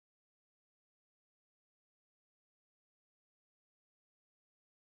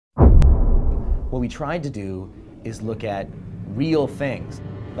what we tried to do is look at real things,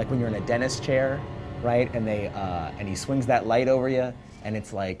 like when you're in a dentist chair, right, and he swings that light over you, and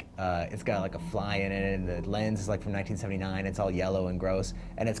it's like, it's got like a fly in it, and the lens is like from 1979, it's all yellow and gross,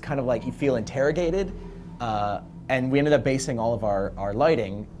 and it's kind of like you feel interrogated, and we ended up basing all of our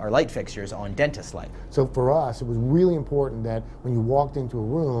light fixtures on dentist light. So for us, it was really important that when you walked into a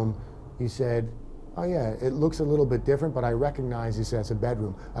room, you said, oh yeah, it looks a little bit different, but I recognize this as a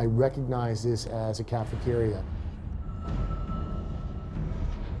bedroom. I recognize this as a cafeteria.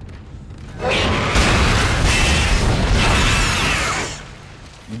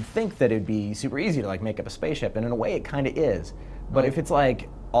 You'd think that it'd be super easy to like make up a spaceship, and in a way it kind of is. But if it's like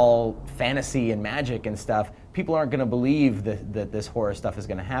all fantasy and magic and stuff, people aren't going to believe that this horror stuff is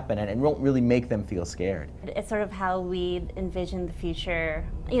going to happen, and it won't really make them feel scared. It's sort of how we envision the future.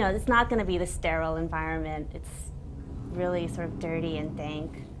 You know, it's not going to be the sterile environment. It's really sort of dirty and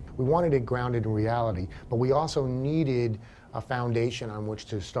dank. We wanted it grounded in reality, but we also needed a foundation on which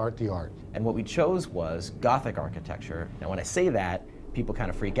to start the art. And what we chose was Gothic architecture. Now when I say that, people kind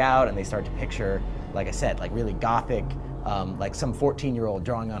of freak out and they start to picture, like I said, like really Gothic, like some 14-year-old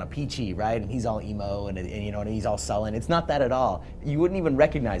drawing on a peachy, right? And he's all emo and you know, and he's all sullen. It's not that at all. You wouldn't even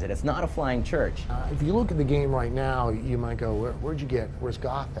recognize it. It's not a flying church. If you look at the game right now, you might go, where'd you get, where's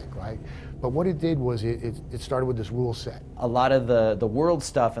Gothic, right? But what it did was it started with this rule set. A lot of the world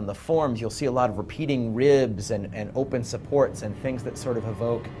stuff and the forms, you'll see a lot of repeating ribs and open supports and things that sort of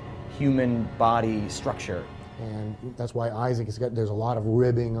evoke human body structure. And that's why Isaac has got, there's a lot of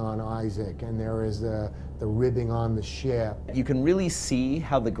ribbing on Isaac, and there is the ribbing on the ship. You can really see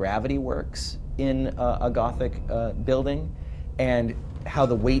how the gravity works in a Gothic building, and how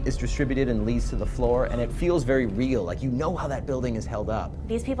the weight is distributed and leads to the floor, and it feels very real, like you know how that building is held up.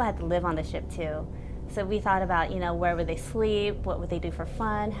 These people had to live on the ship too. So we thought about, you know, where would they sleep, what would they do for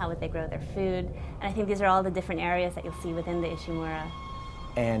fun, how would they grow their food, and I think these are all the different areas that you'll see within the Ishimura.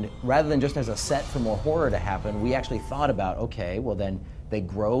 And rather than just as a set for more horror to happen, we actually thought about, okay, well then they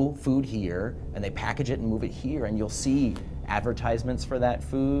grow food here and they package it and move it here, and you'll see advertisements for that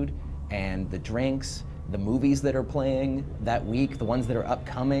food and the drinks, the movies that are playing that week, the ones that are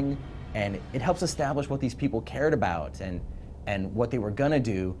upcoming, and it helps establish what these people cared about and what they were gonna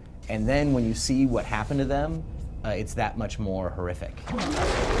do, and then when you see what happened to them, it's that much more horrific.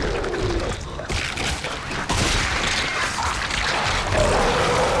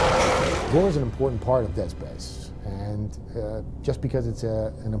 Gore is an important part of Dead Space, and just because it's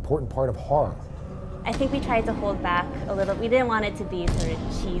an important part of horror. I think we tried to hold back a little. We didn't want it to be sort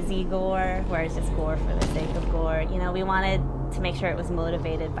of cheesy gore, where it's just gore for the sake of gore. You know, we wanted to make sure it was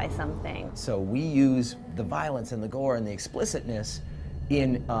motivated by something. So we use the violence and the gore and the explicitness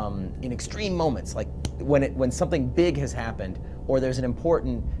in extreme moments, like when something big has happened, or there's an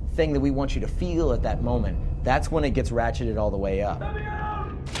important thing that we want you to feel at that moment. That's when it gets ratcheted all the way up.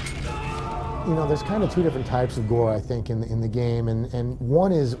 You know, there's kind of two different types of gore, I think, in the game, and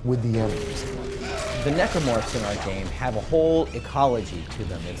one is with the enemies. The necromorphs in our game have a whole ecology to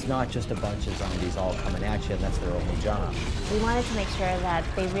them. It's not just a bunch of zombies all coming at you and that's their only job. We wanted to make sure that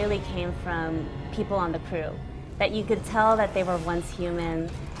they really came from people on the crew, that you could tell that they were once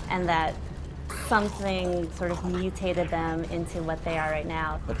human and that something sort of mutated them into what they are right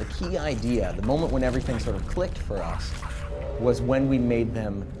now. But the key idea, the moment when everything sort of clicked for us, was when we made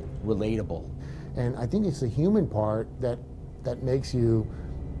them relatable. And I think it's the human part that makes you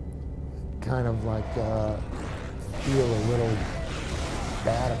kind of like feel a little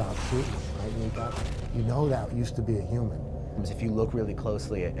bad about shooting, right? You know that used to be a human. If you look really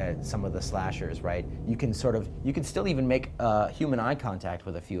closely at some of the slashers, right, you can still even make human eye contact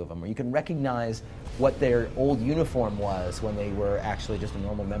with a few of them, or you can recognize what their old uniform was when they were actually just a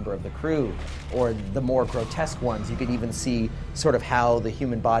normal member of the crew. Or the more grotesque ones, you could even see sort of how the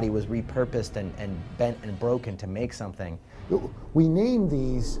human body was repurposed and bent and broken to make something. We named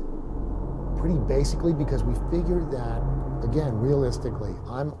these pretty basically because we figured that, again, realistically,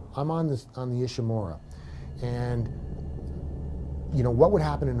 I'm on the Ishimura, and you know, what would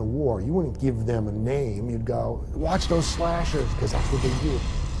happen in a war? You wouldn't give them a name. You'd go, watch those slashers, because that's what they do.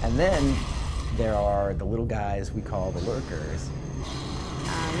 And then there are the little guys we call the lurkers.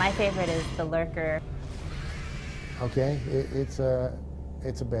 My favorite is the lurker. Okay, it's a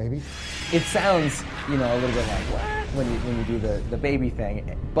baby. It sounds, you know, a little bit like what when you do the baby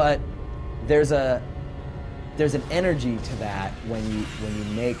thing, but there's an energy to that when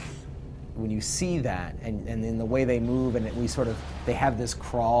you see that, and in the way they move, and they have this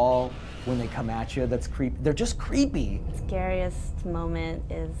crawl when they come at you. That's creepy. They're just creepy. The scariest moment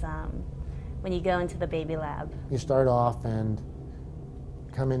is when you go into the baby lab. You start off and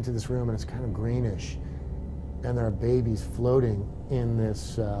come into this room and it's kind of greenish, and there are babies floating in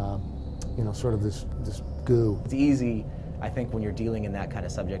this, you know, sort of this goo. It's easy, I think, when you're dealing in that kind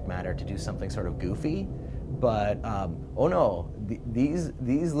of subject matter to do something sort of goofy, but oh no, these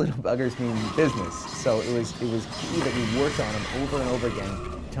little buggers mean business. So it was key that we worked on them over and over again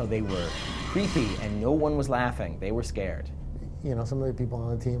until they were creepy and no one was laughing. They were scared. You know, some of the people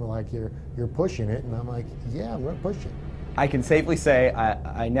on the team are like, you're pushing it, and I'm like, yeah, I'm gonna push it. I can safely say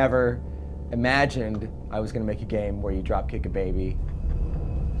I never imagined I was going to make a game where you drop kick a baby.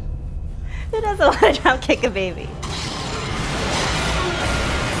 Who doesn't want to drop kick a baby?